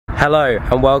Hello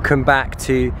and welcome back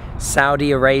to Saudi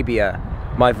Arabia.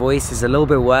 My voice is a little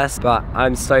bit worse, but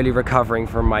I'm slowly recovering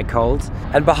from my cold.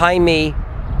 And behind me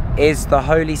is the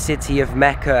holy city of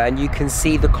Mecca, and you can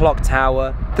see the clock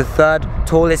tower, the third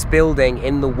tallest building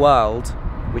in the world,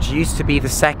 which used to be the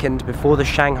second before the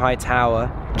Shanghai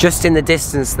Tower. Just in the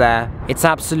distance there. It's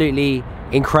absolutely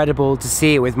incredible to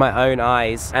see it with my own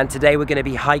eyes. And today we're going to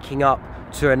be hiking up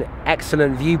to an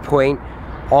excellent viewpoint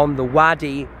on the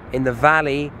Wadi in the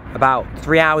valley, about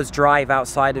 3 hours drive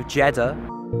outside of Jeddah.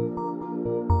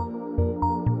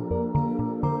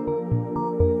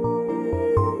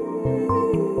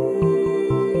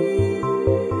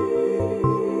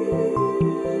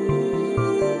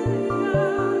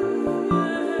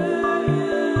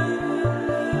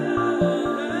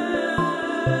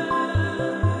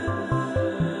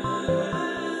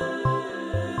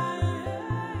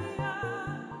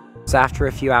 So after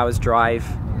a few hours drive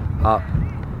up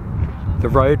the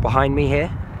road behind me here,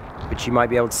 which you might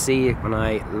be able to see when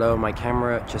I lower my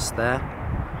camera just there,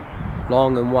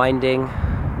 long and winding,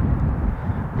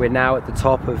 we're now at the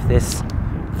top of this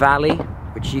valley,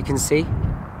 which you can see,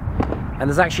 and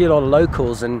there's actually a lot of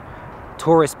locals and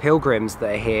tourist pilgrims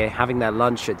that are here having their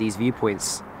lunch at these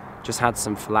viewpoints. Just had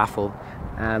some falafel,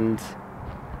 and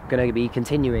going to be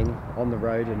continuing on the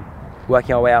road and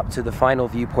working our way up to the final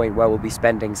viewpoint where we'll be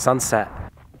spending sunset.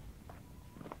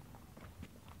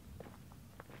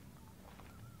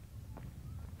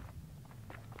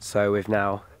 So we've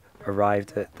now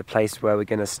arrived at the place where we're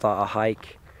going to start our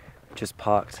hike. Just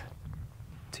parked.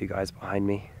 Two guys behind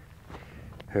me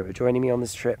who are joining me on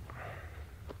this trip.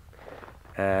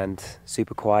 And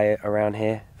super quiet around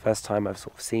here. First time I've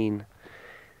sort of seen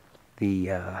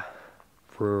the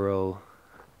rural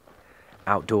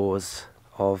outdoors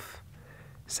of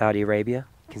Saudi Arabia.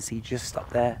 You can see just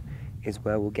up there is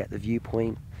where we'll get the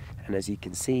viewpoint. And as you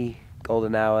can see,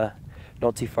 golden hour,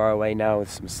 not too far away now with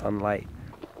some sunlight.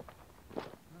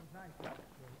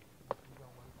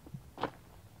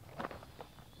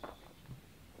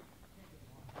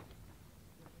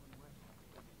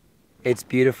 It's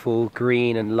beautiful,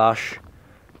 green and lush,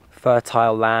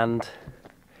 fertile land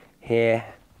here.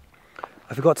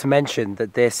 I forgot to mention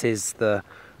that this is the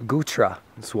gutra.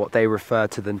 That's what they refer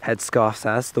to the headscarves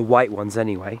as, the white ones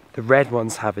anyway. The red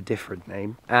ones have a different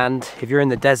name. And if you're in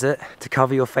the desert, to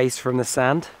cover your face from the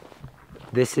sand,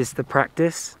 this is the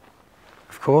practice,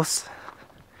 of course.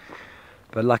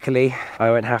 But luckily, I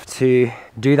won't have to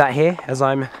do that here, as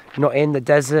I'm not in the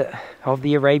desert of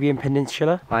the Arabian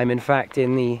Peninsula. I'm in fact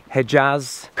in the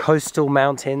Hejaz coastal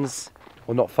mountains,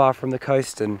 or not far from the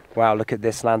coast, and wow, look at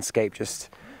this landscape just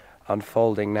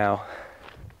unfolding now.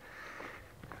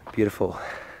 Beautiful.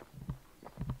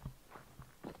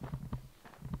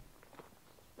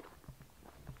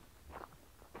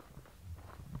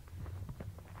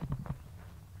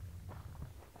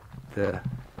 The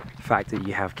fact that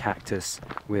you have cactus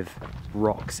with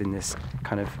rocks in this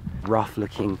kind of rough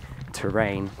looking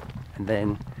terrain, and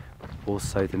then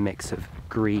also the mix of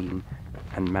green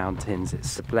and mountains.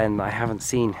 It's a blend I haven't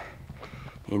seen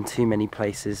in too many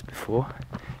places before.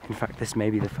 In fact, this may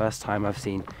be the first time I've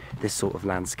seen this sort of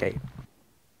landscape.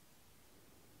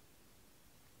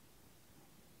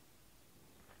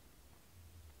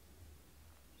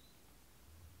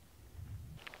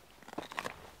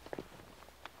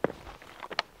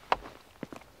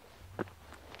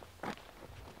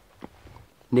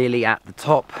 Nearly at the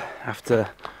top after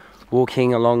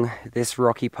walking along this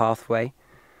rocky pathway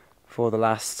for the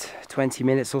last 20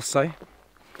 minutes or so,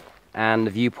 and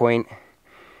the viewpoint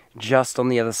just on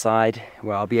the other side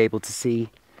where I'll be able to see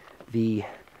the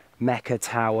Mecca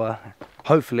Tower,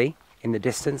 hopefully in the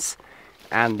distance,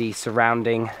 and the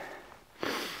surrounding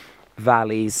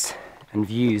valleys and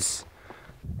views.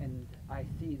 And I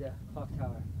see the clock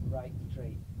tower right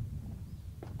straight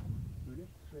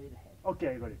ahead. Okay,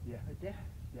 I got it. Yeah. Right there?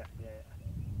 Yeah.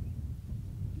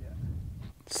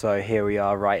 So here we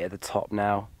are right at the top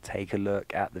now. Take a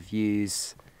look at the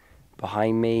views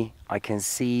behind me. I can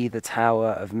see the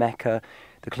Tower of Mecca,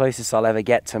 the closest I'll ever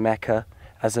get to Mecca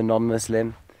as a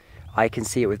non-Muslim. I can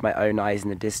see it with my own eyes in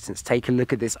the distance. Take a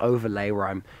look at this overlay where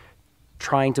I'm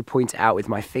trying to point it out with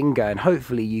my finger, and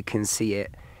hopefully you can see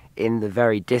it in the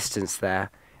very distance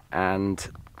there. And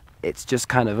it's just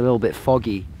kind of a little bit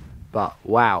foggy, but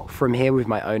wow, from here with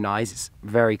my own eyes it's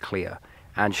very clear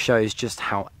and shows just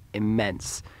how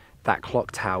immense that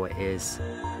clock tower is.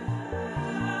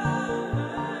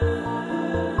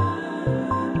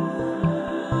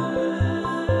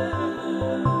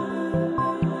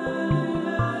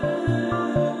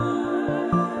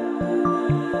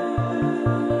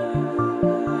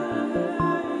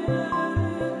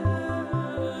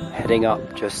 heading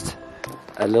up just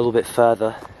a little bit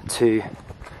further to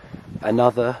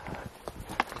another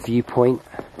viewpoint,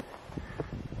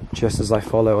 just as I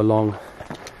follow along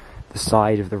the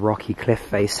side of the rocky cliff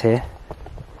face here.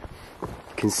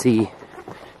 You can see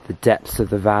the depths of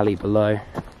the valley below.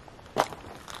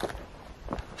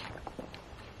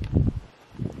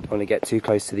 Don't want to get too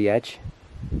close to the edge.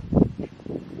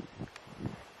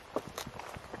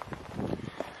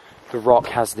 The rock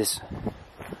has this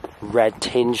red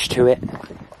tinge to it,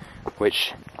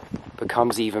 which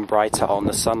becomes even brighter on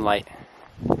the sunlight.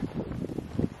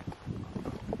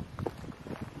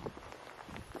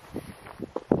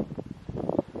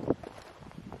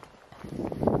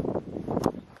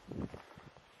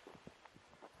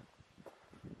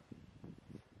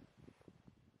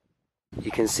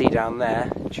 You can see down there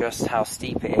just how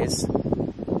steep it is.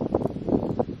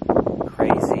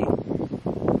 Crazy.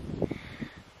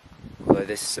 Although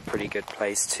this is a pretty good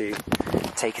place to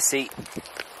take a seat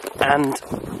and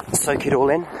soak it all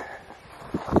in.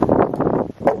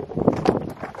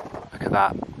 Look at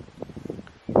that.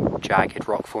 Jagged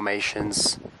rock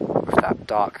formations with that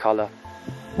dark colour.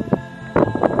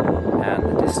 And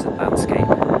the distant landscape.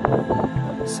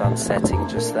 Sun setting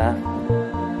just there.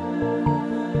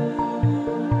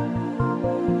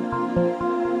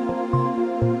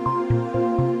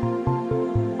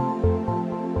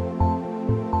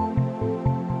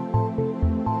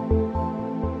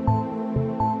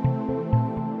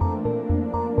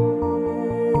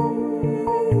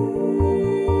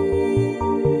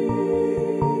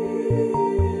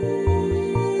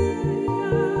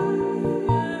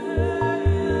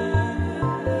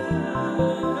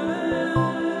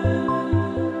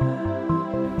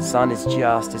 Sun is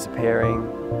just disappearing.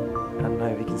 I don't know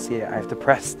if you can see it. I have to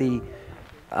press the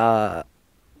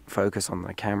focus on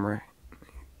the camera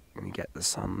and you get the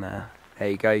sun there. There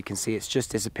you go, you can see it's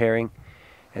just disappearing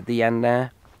at the end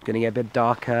there. Going to get a bit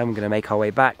darker. I'm going to make our way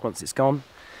back once it's gone.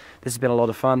 This has been a lot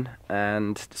of fun,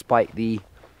 and despite the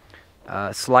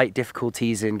slight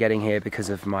difficulties in getting here because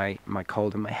of my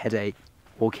cold and my headache,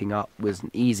 walking up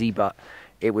wasn't easy, but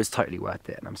it was totally worth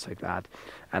it, and I'm so glad.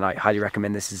 And I highly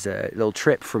recommend this as a little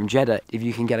trip from Jeddah. If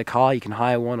you can get a car, you can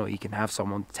hire one, or you can have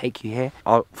someone take you here.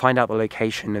 I'll find out the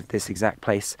location of this exact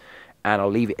place, and I'll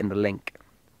leave it in the link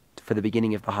for the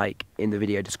beginning of the hike in the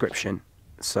video description.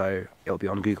 So it'll be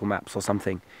on Google Maps or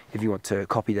something if you want to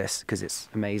copy this, because it's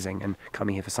amazing, and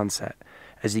coming here for sunset,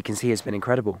 as you can see, has been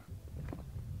incredible.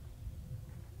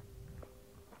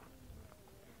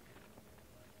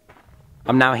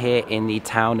 I'm now here in the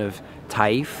town of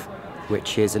Taif,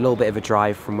 which is a little bit of a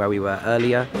drive from where we were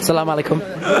earlier. Assalamu alaikum.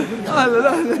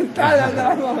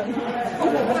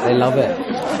 They love it.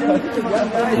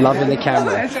 Loving the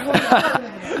camera.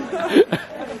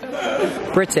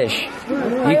 British,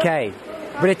 UK,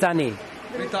 Brittany.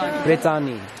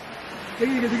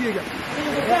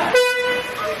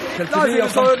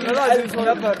 لازم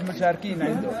نفر مشاركين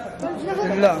عنده.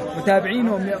 لا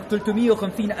متابعينهم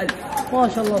 350,000. ما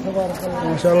شاء الله تبارك الله.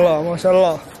 ما شاء الله ما شاء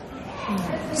الله.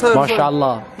 ما شاء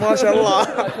الله. ما شاء الله.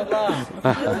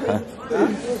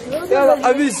 يلا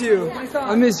I miss you.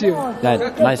 I miss you.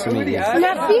 Nice to meet you.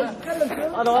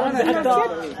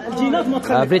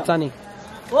 Brittany.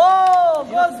 اوه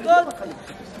غص غص.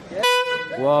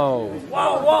 Whoa.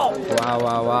 واو واو. Wow.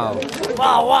 واو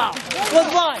واو.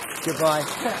 Goodbye. Goodbye.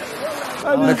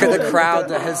 Look at the crowd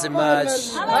that has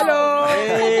emerged. Hello.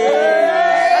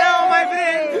 Hello my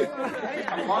friend.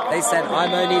 They said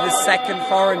I'm only the second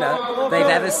foreigner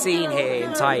they've ever seen here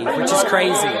in Taif, which is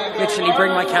crazy. Literally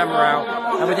bring my camera out,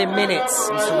 and within minutes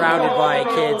I'm surrounded by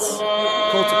kids.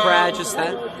 Call to prayer just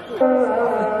then.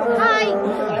 Hi.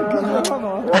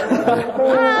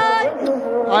 Hi.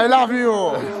 I love you.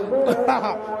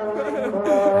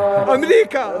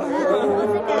 America.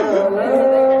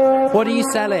 What are you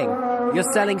selling?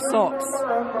 You're selling socks.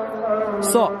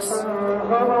 Socks.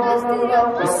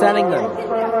 You're selling them.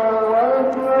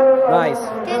 Nice.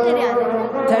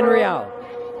 10 riyal.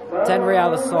 10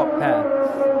 riyal a sock pair.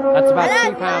 That's about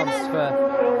 £2 for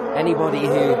anybody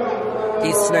who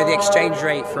needs to know the exchange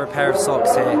rate for a pair of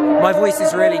socks here. My voice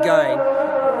is really going,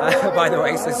 by the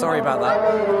way, so sorry about that.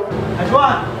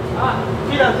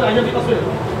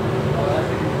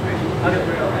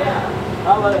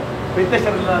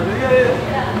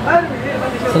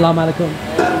 Assalamu alaikum.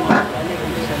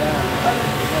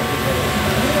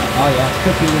 Oh yeah,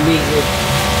 cooking the meat with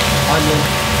onion.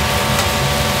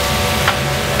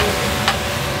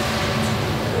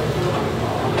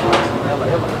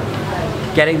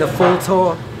 Getting the full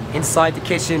tour inside the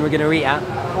kitchen we're going to eat at.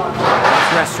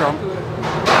 This restaurant.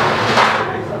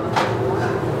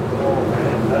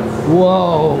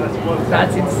 Whoa,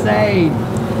 that's insane.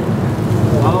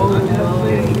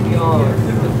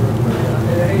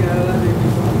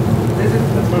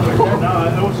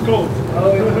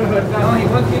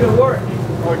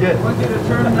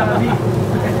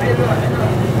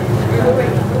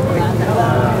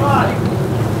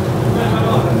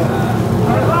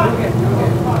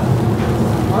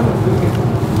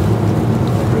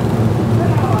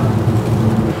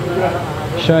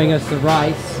 showing us the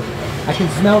rice. I can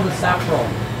smell the saffron.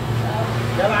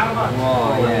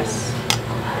 Oh, yes.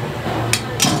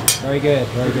 Very good,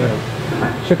 very good.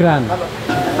 Shukran.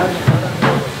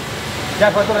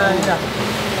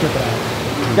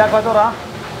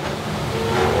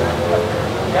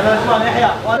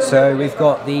 So we've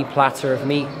got the platter of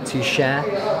meat to share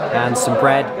and some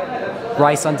bread,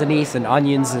 rice underneath and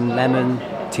onions and lemon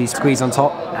to squeeze on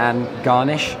top and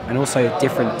garnish, and also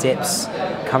different dips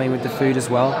coming with the food as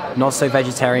well. Not so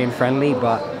vegetarian friendly,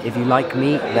 but if you like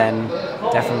meat, then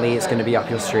definitely it's going to be up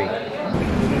your street.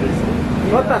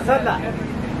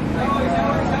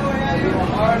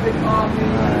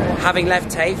 Having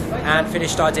left Taif and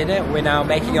finished our dinner, we're now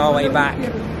making our way back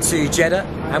to Jeddah,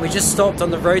 and we just stopped on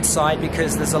the roadside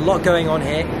because there's a lot going on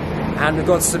here, and we've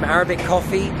got some Arabic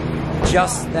coffee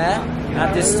just there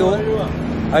at this stall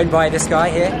owned by this guy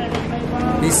here.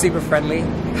 He's super friendly.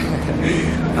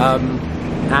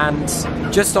 And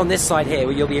just on this side here,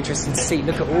 where you'll be interested to see,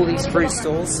 look at all these fruit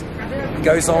stalls. It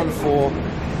goes on for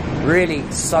really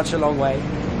such a long way.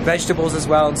 Vegetables as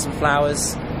well and some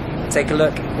flowers. Take a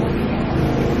look.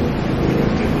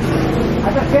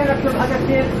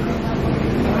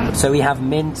 So we have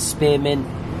mint, spearmint,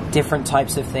 different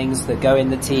types of things that go in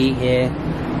the tea here,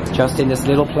 just in this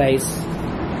little place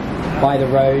by the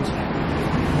road.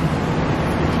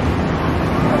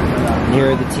 Here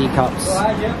are the teacups,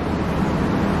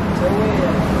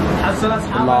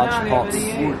 the large pots.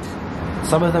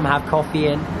 Some of them have coffee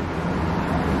in,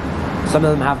 some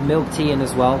of them have milk tea in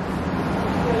as well.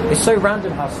 It's so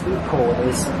random how sweet corn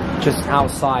is just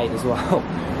outside as well.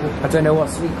 I don't know what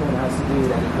sweet corn has to do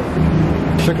with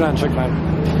anything. Shukran, shukran.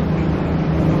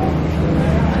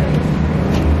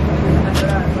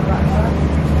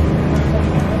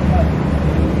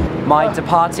 My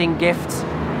departing gift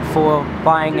for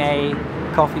buying a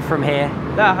coffee from here.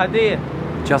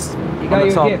 Just You got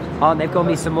your gift. Oh, and they've got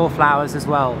me some more flowers as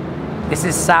well. This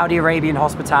is Saudi Arabian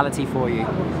hospitality for you.